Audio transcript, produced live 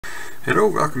Hello,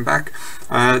 welcome back.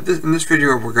 In this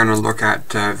video we're going to look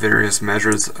at various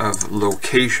measures of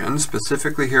location.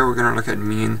 Specifically here we're going to look at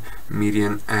mean,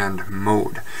 median, and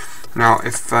mode. Now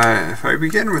if I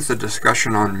begin with the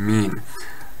discussion on mean,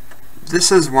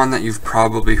 this is one that you've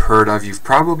probably heard of. You've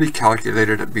probably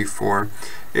calculated it before.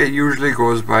 It usually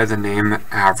goes by the name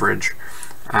average.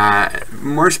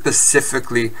 More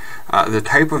specifically, the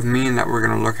type of mean that we're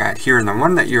going to look at here, and the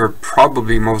one that you're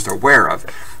probably most aware of,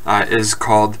 is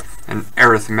called an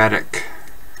arithmetic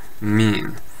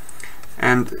mean.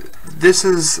 And this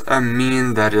is a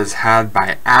mean that is had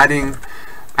by adding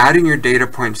your data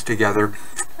points together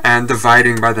and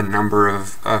dividing by the number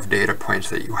of data points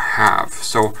that you have.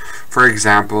 So, for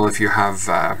example, if you have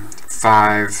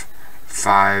 5,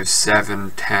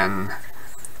 7, 10,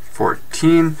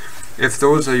 14, if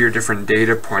those are your different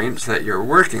data points that you're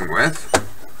working with,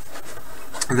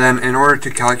 then in order to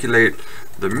calculate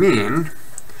the mean,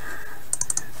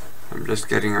 I'm just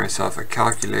getting myself a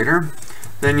calculator,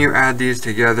 then you add these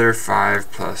together: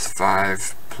 5 plus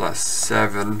 5 plus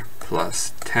 7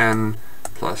 plus 10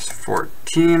 plus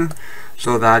 14,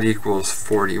 so that equals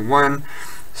 41.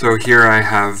 So here I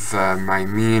have my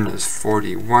mean is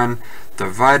 41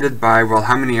 divided by, well,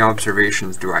 how many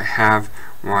observations do I have?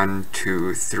 1,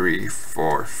 2, 3,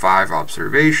 4, 5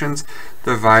 observations.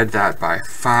 Divide that by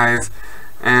 5,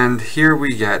 and here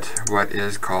we get what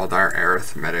is called our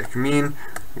arithmetic mean,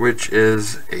 which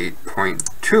is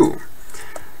 8.2.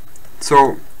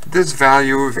 So this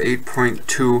value of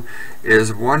 8.2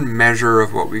 is one measure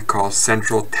of what we call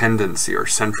central tendency or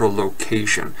central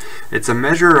location. It's a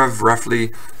measure of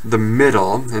roughly the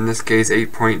middle. In this case,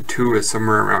 8.2 is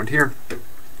somewhere around here.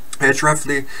 It's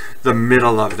roughly the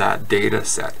middle of that data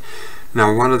set.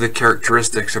 Now, one of the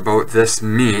characteristics about this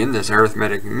mean, this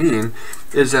arithmetic mean,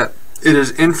 is that it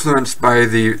is influenced by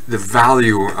the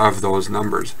value of those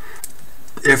numbers.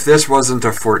 If this wasn't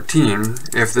a 14,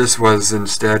 if this was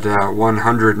instead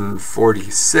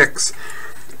 146,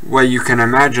 well, you can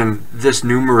imagine this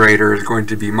numerator is going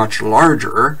to be much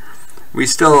larger. We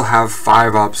still have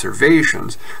 5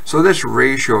 observations, so this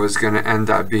ratio is going to end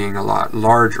up being a lot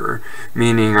larger,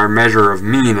 meaning our measure of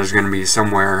mean is going to be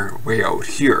somewhere way out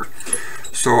here.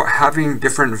 So having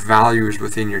different values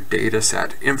within your data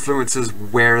set influences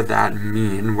where that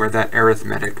mean, where that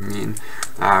arithmetic mean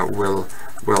will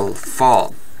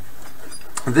fall.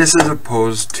 This is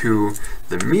opposed to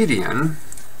the median,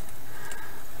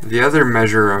 the other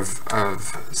measure of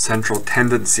central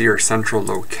tendency or central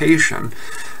location.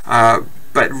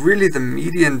 But really the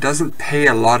median doesn't pay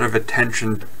a lot of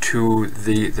attention to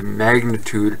the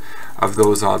magnitude of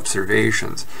those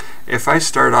observations. If I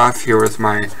start off here with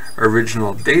my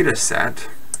original data set,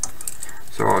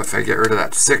 so if I get rid of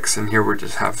that 6 and here we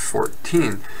just have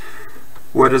 14,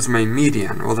 what is my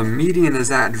median? Well, the median is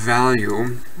that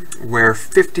value where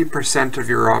 50% of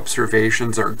your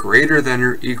observations are greater than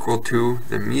or equal to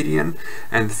the median,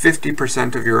 and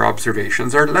 50% of your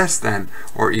observations are less than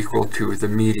or equal to the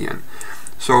median.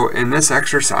 So in this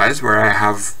exercise where I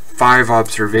have 5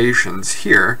 observations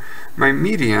here, my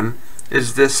median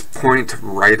is this point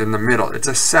right in the middle. It's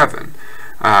a 7.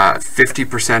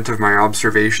 50% of my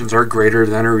observations are greater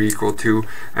than or equal to,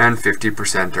 and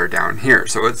 50% are down here.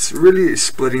 So it's really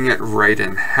splitting it right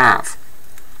in half.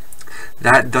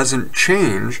 That doesn't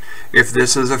change if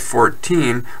this is a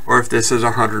 14 or if this is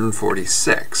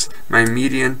 146. My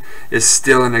median is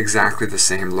still in exactly the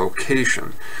same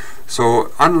location.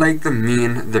 So unlike the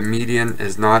mean, the median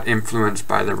is not influenced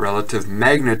by the relative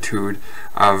magnitude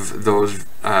of those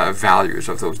values,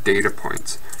 of those data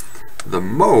points. The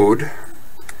mode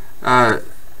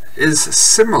is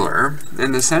similar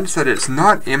in the sense that it's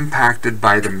not impacted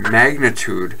by the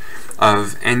magnitude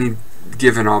of any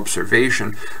given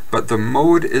observation, but the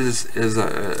mode is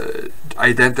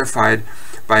identified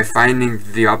by finding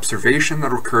the observation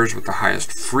that occurs with the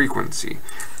highest frequency.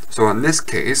 So in this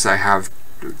case, I have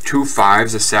 2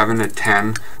 5s, a 7, a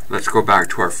 10. Let's go back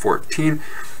to our 14.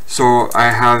 So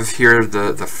I have here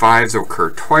the 5s occur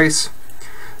twice.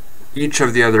 Each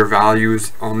of the other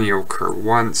values only occur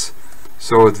once.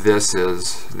 So this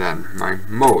is then my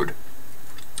mode.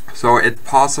 So it's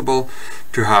possible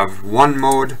to have one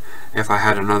mode. If I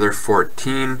had another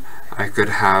 14, I could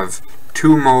have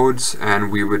 2 modes,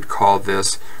 and we would call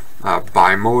this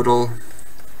bimodal.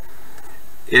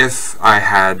 If I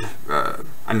had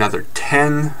another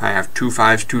 10, I have 2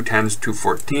 5s, 2 10s, 2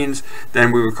 14s,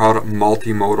 then we would call it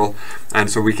multimodal. And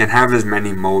so we can have as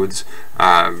many modes,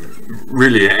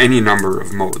 really any number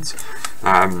of modes.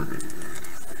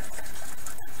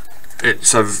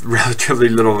 it's of relatively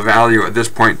little value at this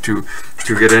point to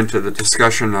get into the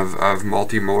discussion of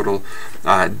multimodal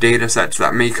data sets.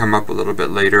 That may come up a little bit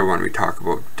later when we talk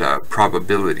about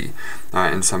probability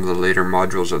in some of the later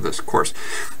modules of this course.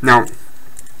 Now,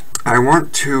 I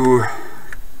want to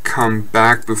come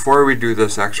back, before we do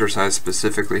this exercise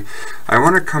specifically, I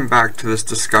want to come back to this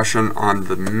discussion on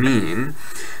the mean,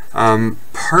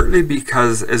 partly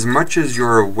because as much as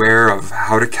you're aware of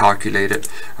how to calculate it,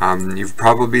 you've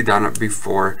probably done it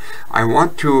before, I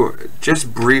want to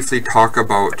just briefly talk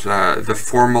about the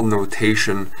formal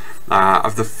notation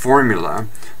of the formula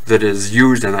that is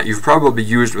used, and that you've probably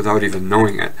used without even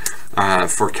knowing it,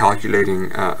 for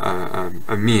calculating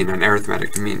a mean, an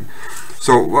arithmetic mean.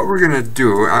 So what we're going to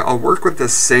do, I'll work with the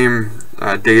same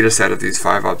data set of these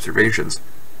 5 observations,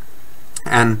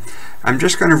 and I'm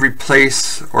just going to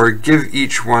replace or give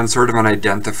each one sort of an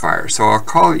identifier. So I'll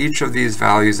call each of these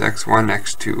values x1,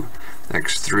 x2,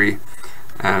 x3,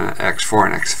 x4,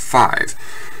 and x5.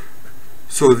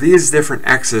 So these different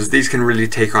x's, these can really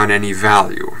take on any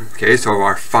value. Okay, so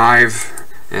our 5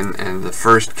 in the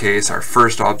first case, our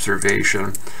first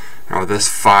observation, this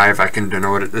 5, I can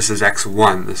denote it, this is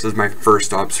x1, this is my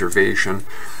first observation.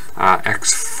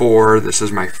 x4, this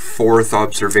is my 4th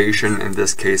observation, in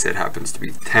this case it happens to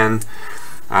be 10.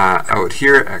 Out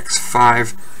here,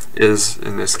 x5 is,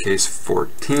 in this case,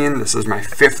 14, this is my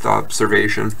 5th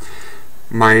observation.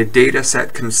 My data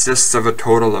set consists of a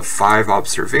total of 5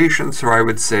 observations, so I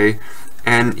would say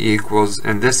n equals,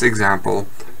 in this example,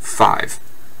 5.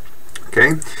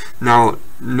 Okay, now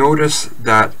notice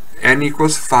that n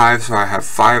equals 5, so I have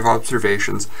 5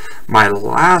 observations. My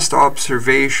last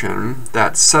observation,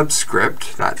 that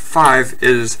subscript, that 5,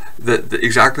 is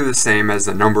exactly the same as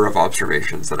the number of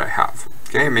observations that I have.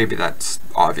 Okay, maybe that's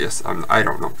obvious, I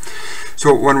don't know.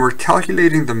 So when we're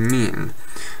calculating the mean,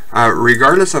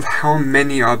 regardless of how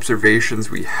many observations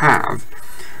we have,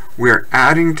 we're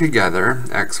adding together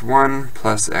x1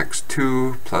 plus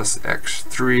x2 plus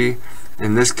x3.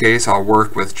 In this case, I'll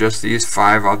work with just these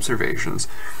 5 observations.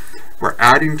 We're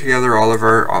adding together all of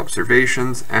our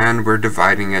observations, and we're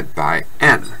dividing it by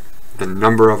n, the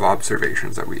number of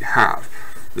observations that we have.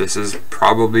 This is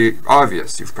probably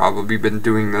obvious. You've probably been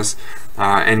doing this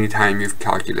anytime you've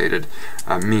calculated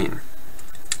a mean.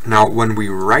 Now, when we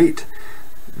write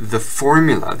the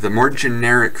formula, the more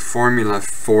generic formula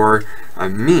for a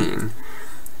mean,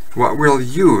 what we'll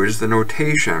use, the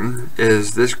notation,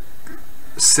 is this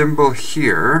symbol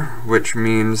here, which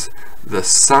means the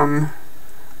sum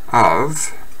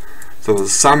of,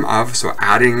 so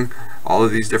adding all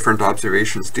of these different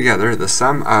observations together, the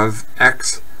sum of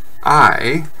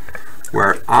xi,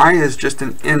 where I is just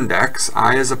an index,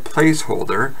 I is a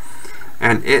placeholder,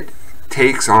 and it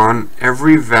takes on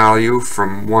every value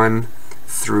from 1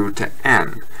 through to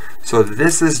n. So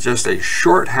this is just a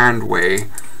shorthand way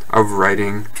of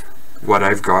writing what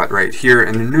I've got right here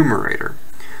in the numerator.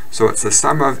 So it's the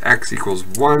sum of x equals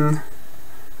 1,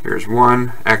 here's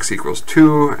 1, x equals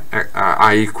 2,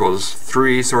 I equals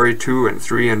 3, 2 and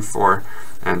 3 and 4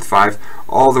 and 5,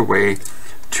 all the way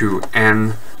to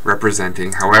n,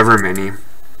 representing however many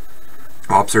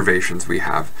observations we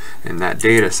have in that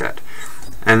data set.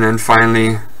 And then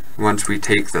finally, once we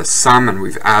take the sum and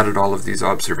we've added all of these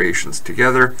observations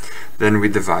together, then we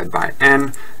divide by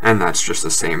n, and that's just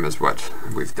the same as what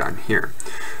we've done here.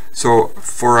 So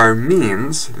for our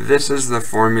means, this is the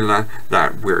formula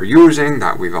that we're using,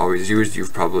 that we've always used.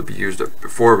 You've probably used it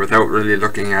before without really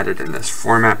looking at it in this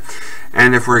format.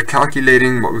 And if we're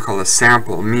calculating what we call a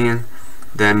sample mean,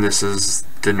 then this is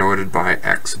denoted by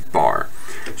x bar.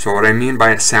 So what I mean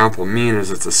by a sample mean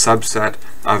is it's a subset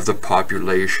of the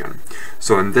population.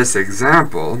 So in this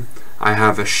example, I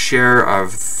have a share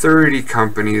of 30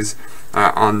 companies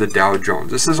on the Dow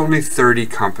Jones. This is only 30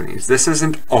 companies. This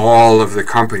isn't all of the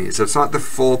companies. It's not the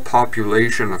full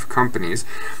population of companies.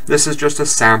 This is just a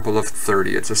sample of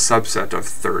 30. It's a subset of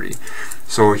 30.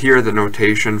 So here the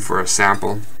notation for a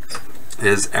sample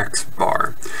is x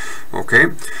bar. Okay,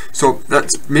 so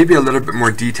that's maybe a little bit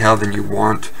more detail than you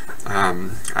want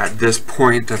at this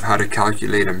point of how to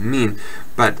calculate a mean,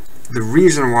 but the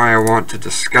reason why I want to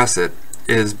discuss it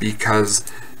is because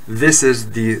this is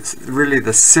really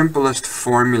the simplest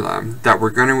formula that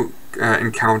we're going to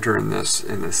encounter in this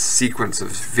sequence of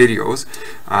videos,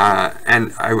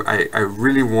 and I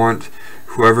really want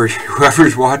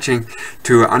whoever's watching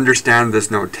to understand this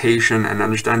notation and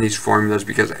understand these formulas,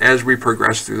 because as we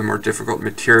progress through the more difficult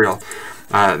material,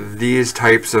 these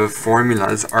types of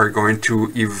formulas are going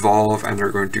to evolve and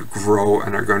they're going to grow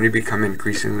and are going to become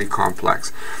increasingly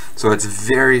complex. So it's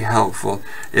very helpful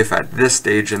if at this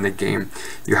stage in the game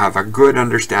you have a good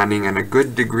understanding and a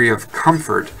good degree of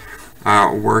comfort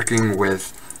working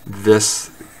with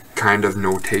this kind of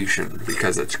notation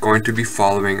because it's going to be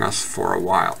following us for a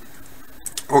while.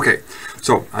 Okay,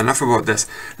 so enough about this.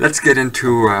 Let's get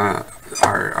into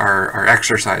our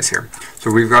exercise here.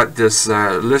 So we've got this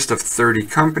list of 30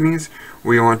 companies.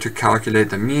 We want to calculate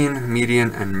the mean,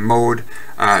 median, and mode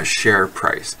share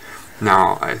price.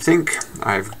 Now, I think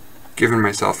I've given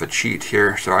myself a cheat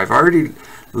here. So I've already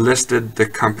listed the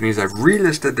companies. I've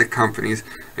relisted the companies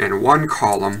in one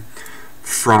column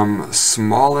from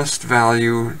smallest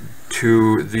value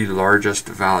to the largest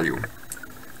value.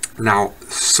 Now,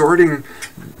 sorting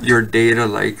your data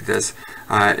like this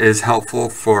is helpful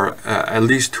for at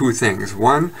least two things.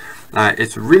 One,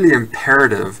 it's really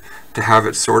imperative to have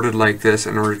it sorted like this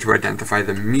in order to identify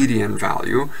the median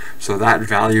value, so that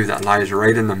value that lies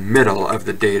right in the middle of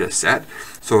the data set.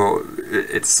 So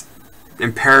it's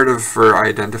imperative for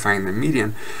identifying the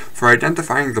median. For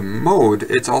identifying the mode,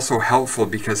 it's also helpful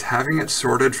because having it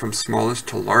sorted from smallest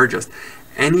to largest,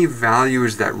 any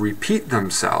values that repeat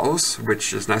themselves,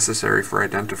 which is necessary for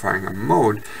identifying a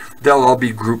mode, they'll all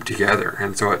be grouped together.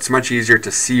 And so it's much easier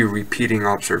to see repeating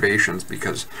observations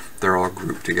because they're all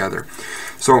grouped together.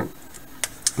 So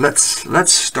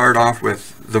let's start off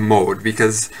with the mode,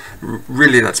 because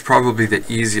really that's probably the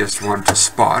easiest one to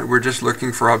spot. We're just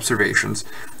looking for observations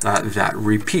that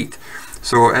repeat.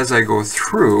 So as I go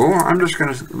through, I'm just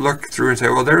going to look through and say,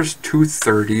 well, there's two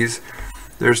 30s,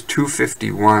 there's two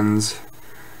 51s,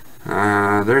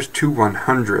 there's two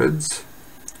 100s,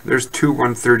 there's two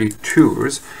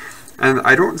 132s, and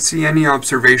I don't see any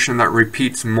observation that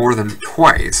repeats more than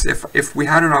twice. If we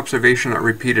had an observation that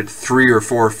repeated 3 or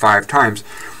 4 or 5 times,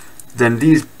 then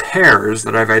these pairs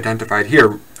that I've identified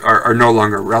here are no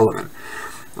longer relevant.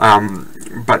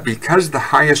 But because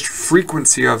the highest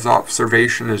frequency of the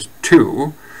observation is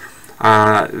 2,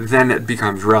 then it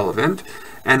becomes relevant.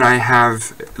 And I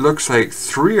have, it looks like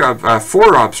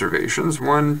 4 observations,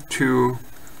 1, 2,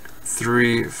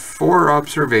 3, 4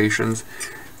 observations,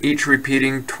 each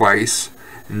repeating twice,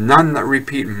 none that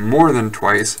repeat more than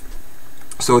twice.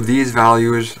 So these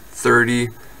values, 30,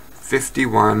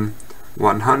 51,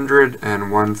 100,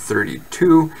 and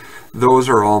 132, those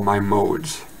are all my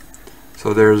modes.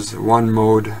 So there's one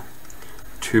mode,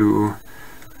 2.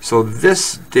 So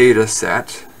this data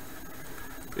set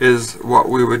is what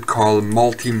we would call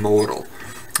multimodal.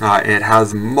 It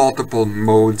has multiple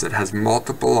modes, it has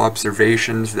multiple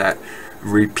observations that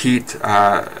repeat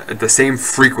at the same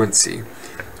frequency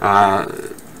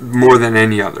more than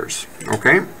any others.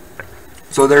 Okay,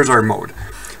 so there's our mode.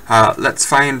 Let's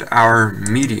find our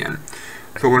median.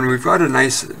 So when we've got a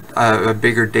nice, a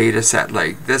bigger data set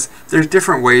like this, there's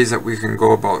different ways that we can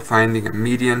go about finding a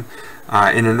median.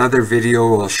 In another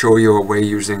video, I'll show you a way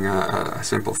using a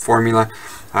simple formula.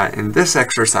 In this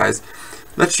exercise,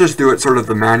 let's just do it sort of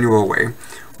the manual way,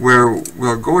 where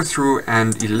we'll go through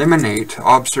and eliminate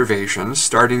observations,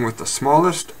 starting with the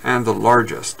smallest and the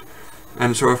largest.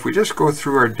 And so if we just go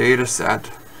through our data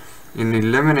set and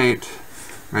eliminate,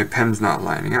 my pen's not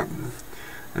lining up,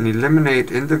 and eliminate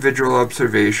individual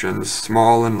observations,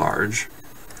 small and large,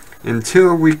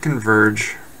 until we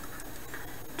converge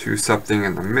to something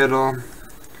in the middle.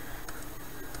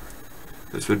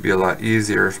 This would be a lot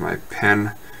easier if my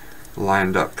pen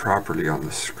lined up properly on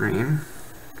the screen.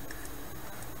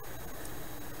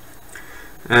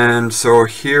 And so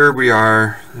here we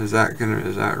are. Is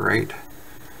that right?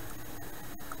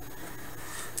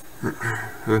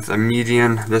 With a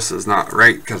median, this is not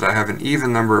right because I have an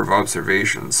even number of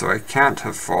observations, so I can't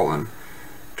have fallen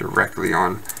directly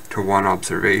on to one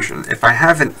observation. If I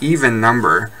have an even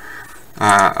number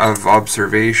of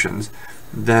observations,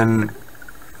 then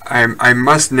I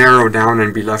must narrow down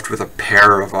and be left with a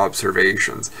pair of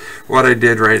observations. What I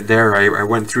did right there, I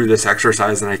went through this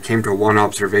exercise and I came to one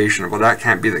observation. Well, that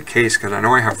can't be the case because I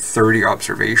know I have 30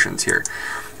 observations here.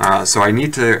 So I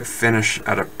need to finish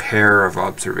at a pair of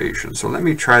observations. So let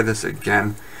me try this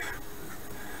again.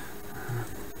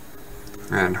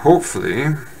 And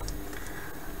hopefully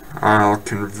I'll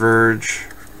converge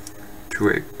to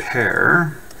a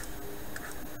pair.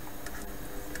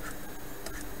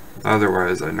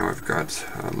 Otherwise, I know I've got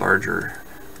a larger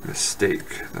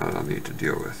mistake that I'll need to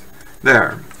deal with.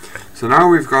 There. So now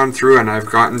we've gone through and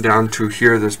I've gotten down to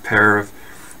here this pair of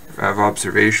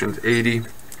observations, 80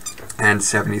 and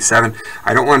 77.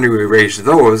 I don't want to erase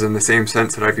those in the same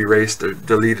sense that I've erased or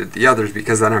deleted the others,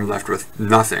 because then I'm left with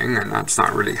nothing, and that's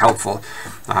not really helpful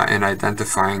in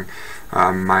identifying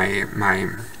my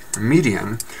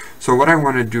median. So what I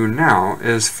want to do now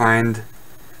is find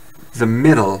the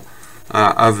middle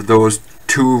of those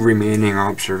two remaining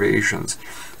observations.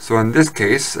 So in this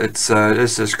case, it's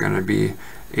just going to be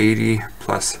 80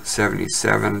 plus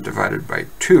 77 divided by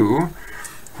 2.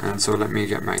 And so let me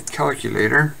get my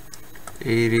calculator.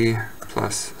 80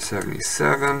 plus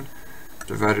 77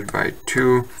 divided by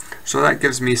 2. So that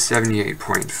gives me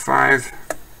 78.5.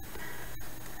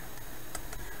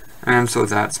 And so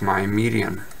that's my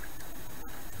median.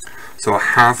 So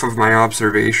half of my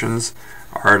observations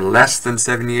are less than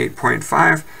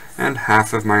 78.5, and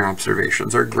half of my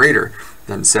observations are greater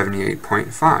than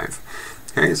 78.5.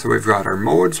 Okay, so we've got our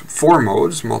modes, 4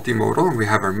 modes, multimodal. We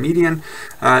have our median.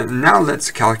 Now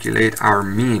let's calculate our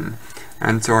mean.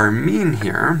 And so our mean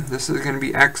here, this is going to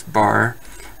be x bar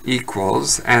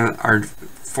equals, and our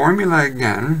formula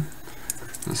again,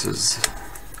 this is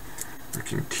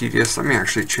looking tedious. Let me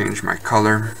actually change my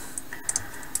color.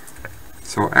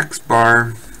 So x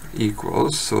bar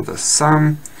equals, so the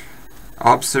sum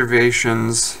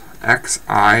observations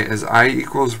xi is I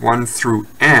equals 1 through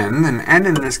n, and n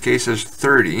in this case is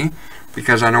 30,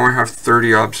 because I know I have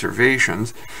 30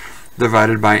 observations,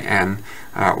 divided by n,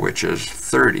 which is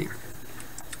 30.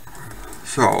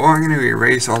 So I'm going to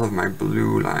erase all of my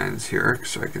blue lines here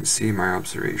so I can see my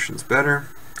observations better.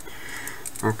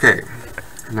 Okay,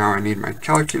 now I need my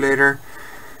calculator.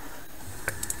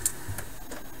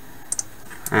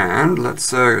 And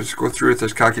let's just go through with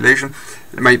this calculation.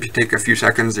 It might take a few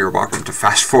seconds. You're welcome to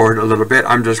fast forward a little bit.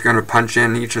 I'm just going to punch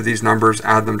in each of these numbers,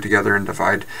 add them together, and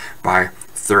divide by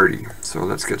 30. So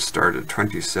let's get started.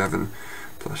 27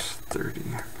 plus 30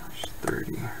 plus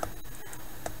 30.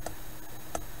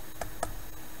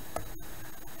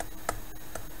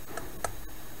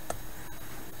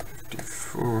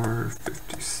 54,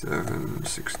 57,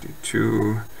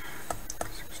 62,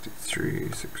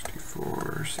 63,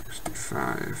 64,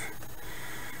 65,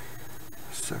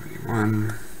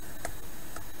 71,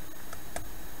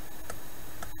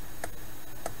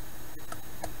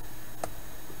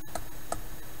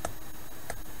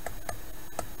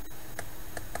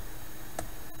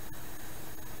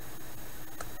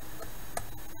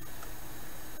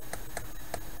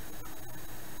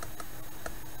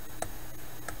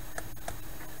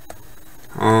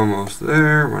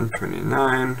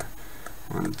 129,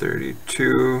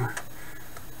 132,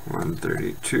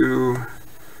 132,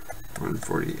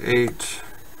 148,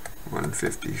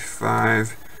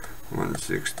 155,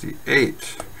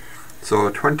 168. So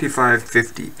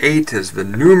 2558 is the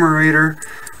numerator,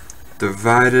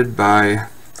 divided by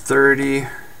 30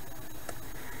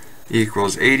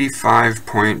 equals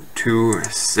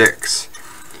 85.26.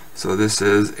 So this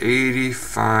is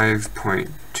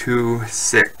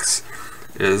 85.26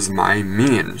 is my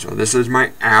mean. So this is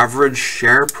my average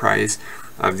share price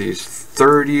of these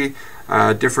 30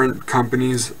 different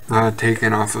companies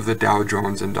taken off of the Dow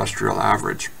Jones Industrial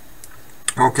Average.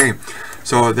 Okay,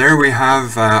 so there we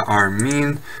have our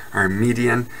mean, our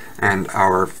median, and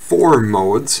our 4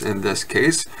 modes in this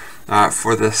case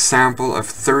for the sample of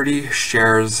 30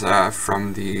 shares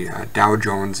from the Dow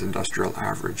Jones Industrial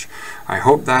Average. I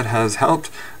hope that has helped.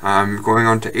 I'm going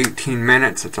on to 18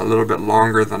 minutes. It's a little bit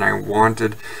longer than I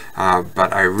wanted,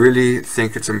 but I really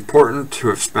think it's important to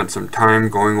have spent some time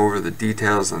going over the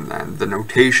details and the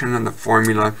notation and the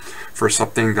formula for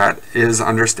something that is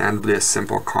understandably a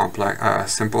simple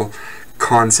simple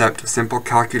concept, simple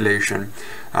calculation,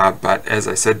 but as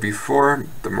I said before,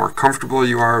 the more comfortable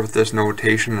you are with this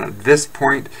notation at this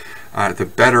point,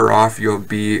 the better off you'll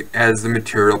be as the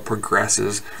material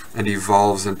progresses and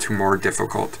evolves into more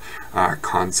difficult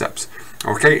concepts.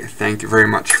 Okay, thank you very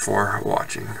much for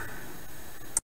watching.